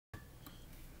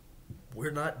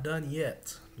we're not done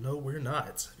yet. No, we're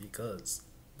not, because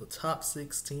the top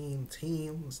 16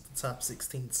 teams, the top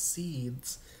 16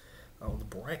 seeds, the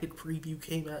bracket preview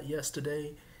came out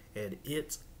yesterday, and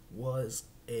it was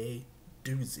a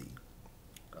doozy.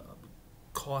 Um,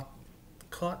 caught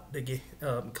caught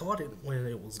it when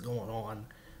it was going on.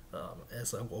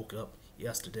 As I woke up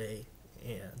yesterday,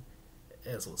 and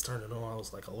as it was turning on, it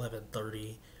was like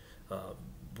 11:30. Uh,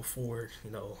 Before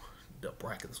the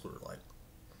brackets were like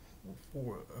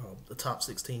before the top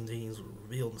 16 teams were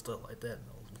revealed and stuff like that. And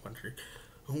I was wondering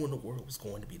who in the world was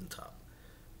going to be the top.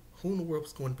 Who in the world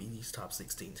was going to be these top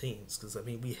 16 teams? Because I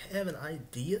mean, we have an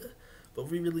idea, but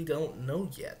we really don't know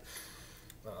yet.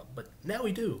 But now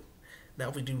we do. Now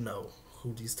we do know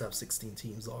who these top 16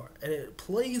 teams are, and it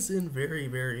plays in very,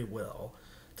 very well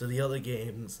to the other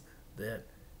games that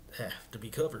have to be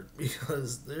covered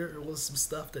because there was some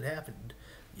stuff that happened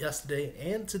yesterday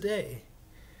and today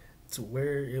to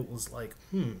where it was like,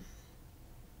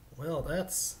 well,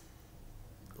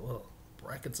 well,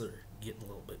 brackets are getting a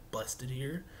little bit busted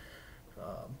here.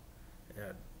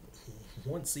 And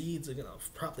one seeds are gonna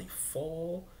probably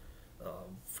fall.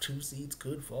 Two seeds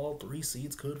could fall. Three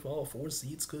seeds could fall. Four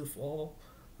seeds could fall.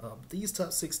 These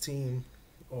top 16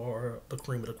 are the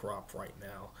cream of the crop right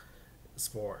now, as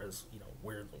far as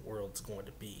where the world's going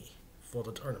to be for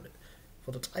the tournament,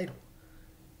 for the title.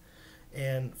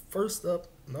 And first up,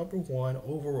 number one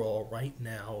overall right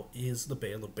now is the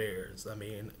Baylor Bears. I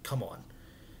mean, come on,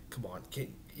 come on.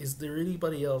 Is there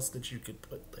anybody else that you could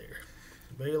put there?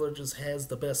 Baylor just has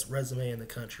the best resume in the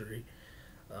country.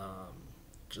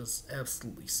 Just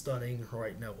absolutely stunning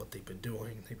right now what they've been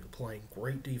doing. They've been playing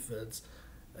great defense,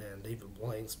 and they've been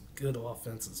playing some good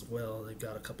offense as well. They've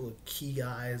got a couple of key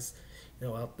guys,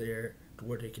 out there to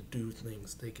where they can do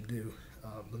things they can do.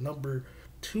 The number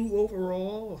two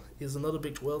overall is another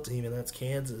Big 12 team, and that's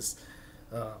Kansas.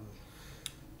 Um,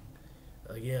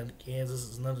 Again, Kansas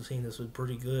is another team that's been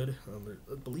pretty good.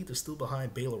 I believe they're still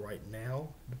behind Baylor right now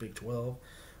in the Big 12.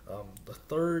 The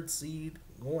third seed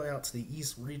going out to the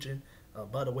East region.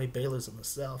 By the way, Baylor's in the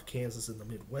South, Kansas in the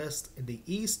Midwest. In the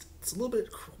East, it's a little bit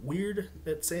weird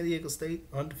that San Diego State,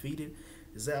 undefeated,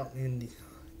 is out in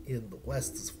the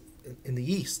West, in the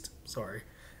East. Sorry,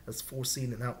 as four seed,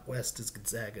 and out west is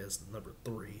Gonzaga as the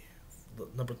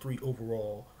number three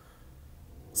overall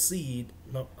seed,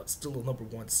 no, still a number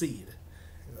one seed.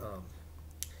 Um,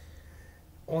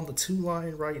 on the two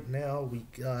line right now, we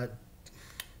got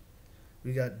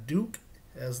Duke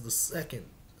as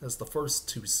the first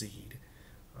two seed.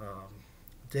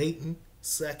 Dayton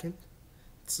second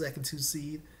two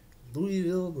seed.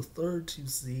 Louisville the third two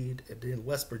seed, and then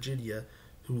West Virginia,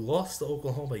 who lost to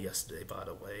Oklahoma yesterday. By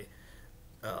the way,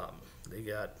 um,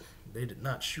 they did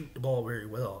not shoot the ball very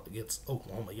well against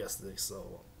Oklahoma yesterday,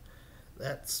 so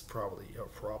that's probably a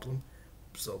problem.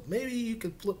 So maybe you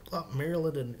could flip flop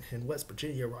Maryland and West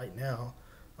Virginia right now,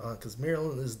 because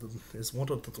Maryland is one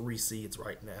of the three seeds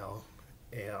right now,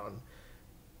 and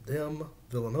them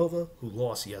Villanova, who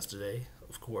lost yesterday,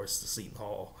 of course, to Seton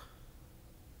Hall,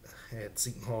 and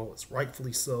Seton Hall is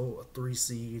rightfully so a three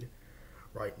seed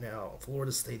right now.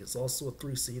 Florida State is also a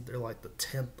three seed. They're like the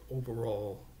 10th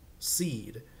overall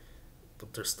seed,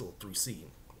 but they're still a three seed.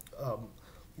 A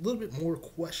little bit more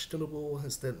questionable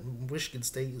is that Michigan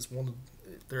State is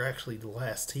they're actually the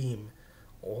last team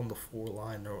on the four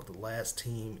line, or the last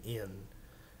team in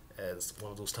as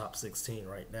one of those top 16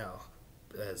 right now,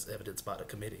 as evidenced by the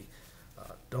committee.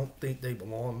 Don't think they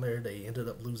belong there. They ended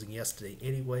up losing yesterday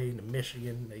anyway to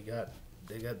Michigan. They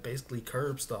got basically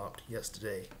curb stomped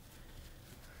yesterday,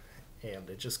 and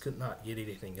they just could not get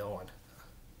anything going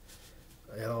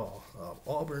at all.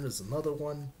 Auburn is another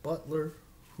one. Butler,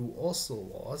 who also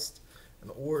lost,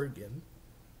 and Oregon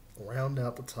round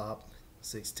out the top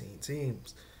 16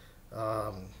 teams.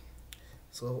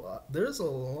 There's a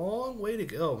long way to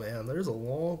go, man. There's a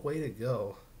long way to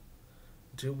go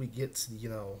until we get to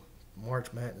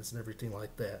March Madness and everything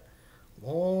like that.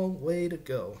 Long way to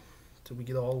go till we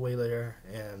get all the way there.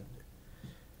 And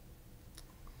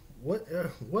what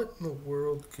in the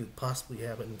world could possibly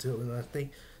happen until? And I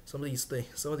think some of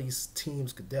these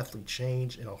teams could definitely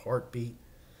change in a heartbeat.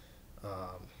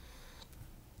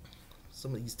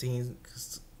 Some of these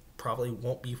teams probably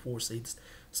won't be four seeds.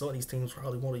 Some of these teams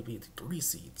probably won't be three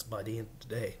seeds by the end of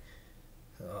the day.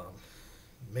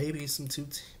 Maybe some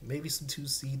two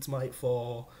seeds might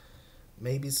fall.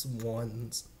 Maybe some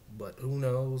ones, but who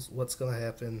knows what's gonna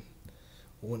happen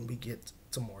when we get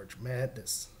to March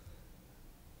Madness.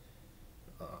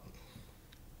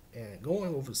 And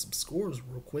going over some scores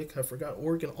real quick, I forgot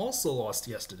Oregon also lost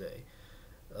yesterday.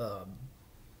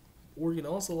 Oregon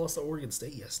also lost to Oregon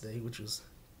State yesterday, which was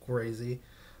crazy.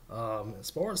 As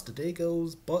far as today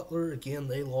goes, Butler, again,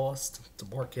 they lost to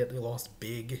Marquette. They lost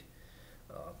big,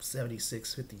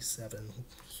 76-57.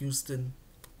 Houston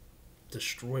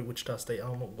destroyed Wichita State. I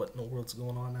don't know what in the world's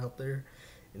going on out there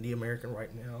in the American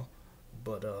right now.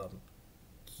 But,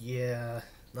 yeah,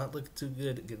 not looking too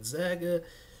good. Gonzaga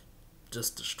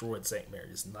just destroyed St.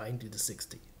 Mary's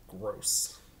 90-60.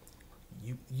 Gross.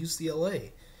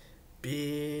 UCLA,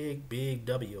 big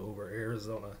W over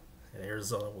Arizona, and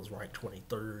Arizona was ranked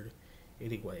 23rd.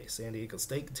 Anyway, San Diego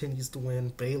State continues to win.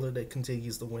 Baylor that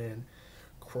continues to win.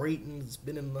 Creighton's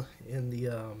been in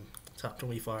the top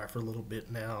 25 for a little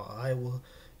bit now. Iowa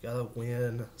got to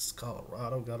win.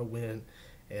 Colorado got to win.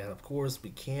 And of course, we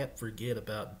can't forget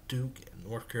about Duke and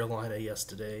North Carolina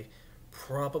yesterday.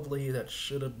 Probably that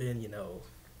should have been,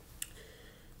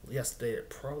 yesterday it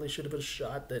probably should have been a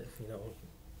shot that,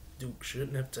 Duke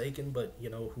shouldn't have taken, but,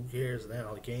 who cares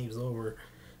now? The game's over.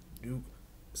 Duke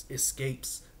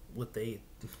escapes with a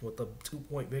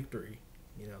 2-point victory.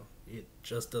 It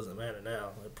just doesn't matter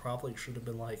now. It probably should have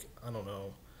been like, I don't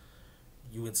know,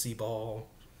 UNC ball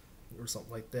or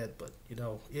something like that. But it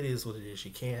is what it is.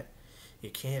 You can't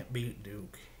beat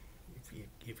Duke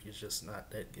if you're just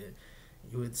not that good.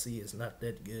 UNC is not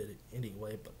that good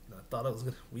anyway. But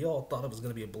we all thought it was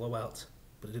gonna be a blowout,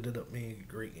 but it ended up being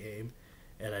a great game,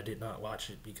 and I did not watch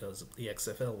it because the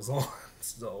XFL was on.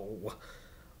 So,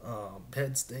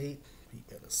 Penn State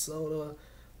beat Minnesota.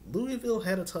 Louisville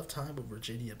had a tough time with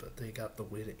Virginia, but they got the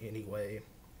win anyway.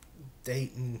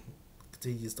 Dayton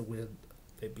continues to win.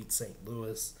 They beat St.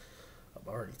 Louis. I've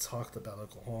already talked about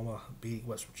Oklahoma beating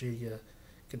West Virginia.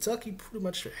 Kentucky pretty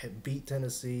much had beat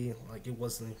Tennessee. Like, it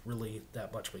wasn't really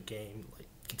that much of a game. Like,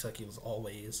 Kentucky was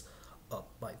always up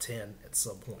by 10 at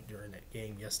some point during that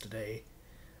game yesterday.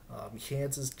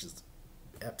 Kansas just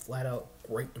flat out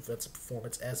great defensive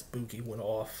performance as Buki went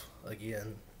off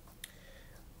again.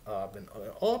 And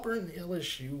Auburn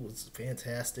LSU was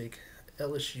fantastic.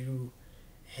 LSU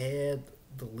had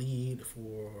the lead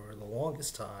for the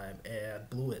longest time and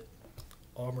blew it.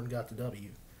 Auburn got the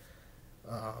W.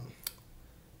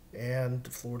 And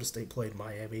Florida State played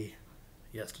Miami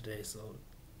yesterday, so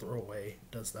throwaway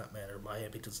does not matter.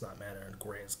 Miami does not matter in the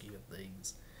grand scheme of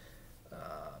things.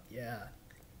 Yeah.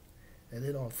 And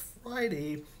then on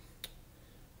Friday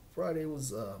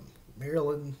was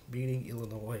Maryland beating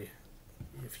Illinois.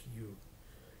 If you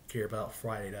care about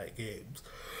Friday night games.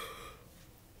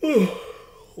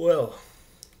 Well.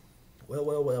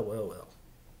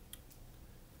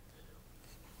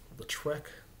 The trek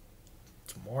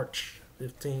to March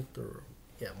 15th,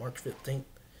 March 15th.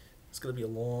 It's going to be a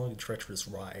long and treacherous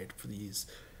ride for these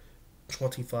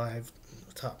 25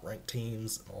 top ranked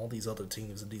teams and all these other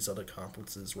teams in these other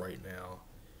conferences right now.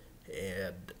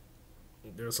 And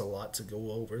there's a lot to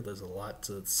go over. There's a lot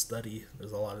to study.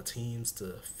 There's a lot of teams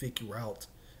to figure out.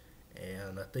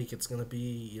 And I think it's going to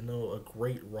be, a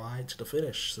great ride to the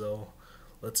finish. So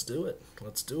let's do it.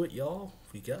 Let's do it, y'all.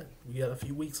 We got a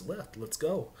few weeks left. Let's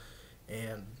go.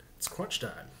 And it's crunch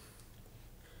time.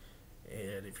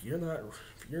 And if you're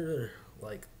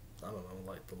like, I don't know,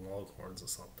 like the Longhorns or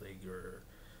something, or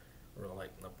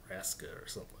like Nebraska or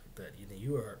something like that,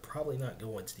 you are probably not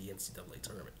going to the NCAA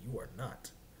tournament. You are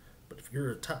not. But if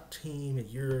you're a top team and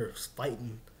you're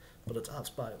fighting for the top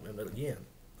spot, and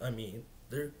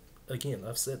again,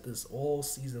 I've said this all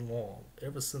season long,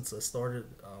 ever since I started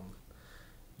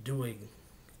doing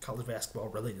college basketball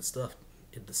related stuff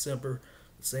in December,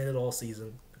 saying it all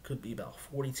season. There could be about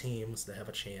 40 teams that have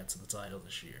a chance at the title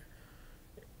this year.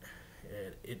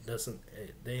 And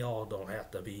they all don't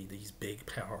have to be these big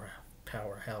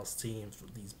powerhouse teams for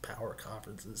these power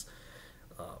conferences.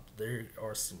 There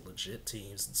are some legit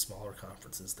teams in smaller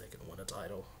conferences that can win a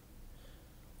title,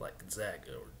 like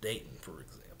Gonzaga or Dayton, for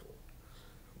example.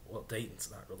 Well, Dayton's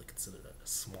not really considered a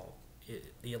small.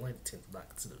 The Atlantic 10 is not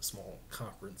considered a small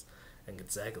conference, and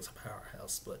Gonzaga's a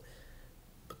powerhouse. But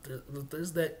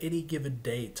there's that any given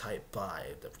day type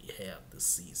vibe that we have this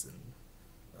season,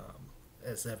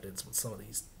 as evidenced with some of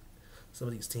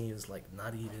these teams, like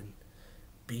not even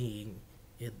being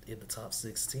in the top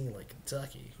 16, like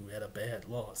Kentucky, who had a bad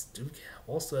loss. Duke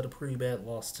also had a pretty bad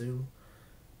loss too.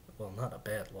 Well, not a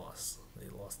bad loss. They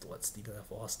lost to Stephen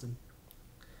F. Austin.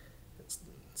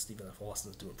 Stephen F.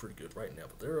 Austin's doing pretty good right now,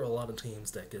 but there are a lot of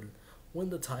teams that can win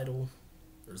the title.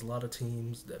 There's a lot of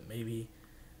teams that maybe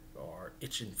are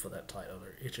itching for that title.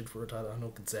 They're itching for a title. I know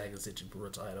Gonzaga's itching for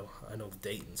a title. I know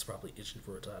Dayton's probably itching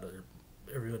for a title.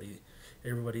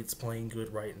 Everybody that's playing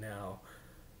good right now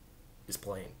is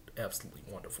playing absolutely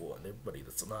wonderful, and everybody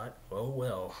that's not,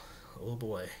 oh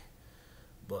boy.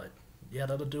 But yeah,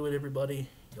 that'll do it, everybody.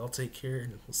 Y'all take care,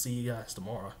 and we'll see you guys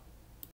tomorrow.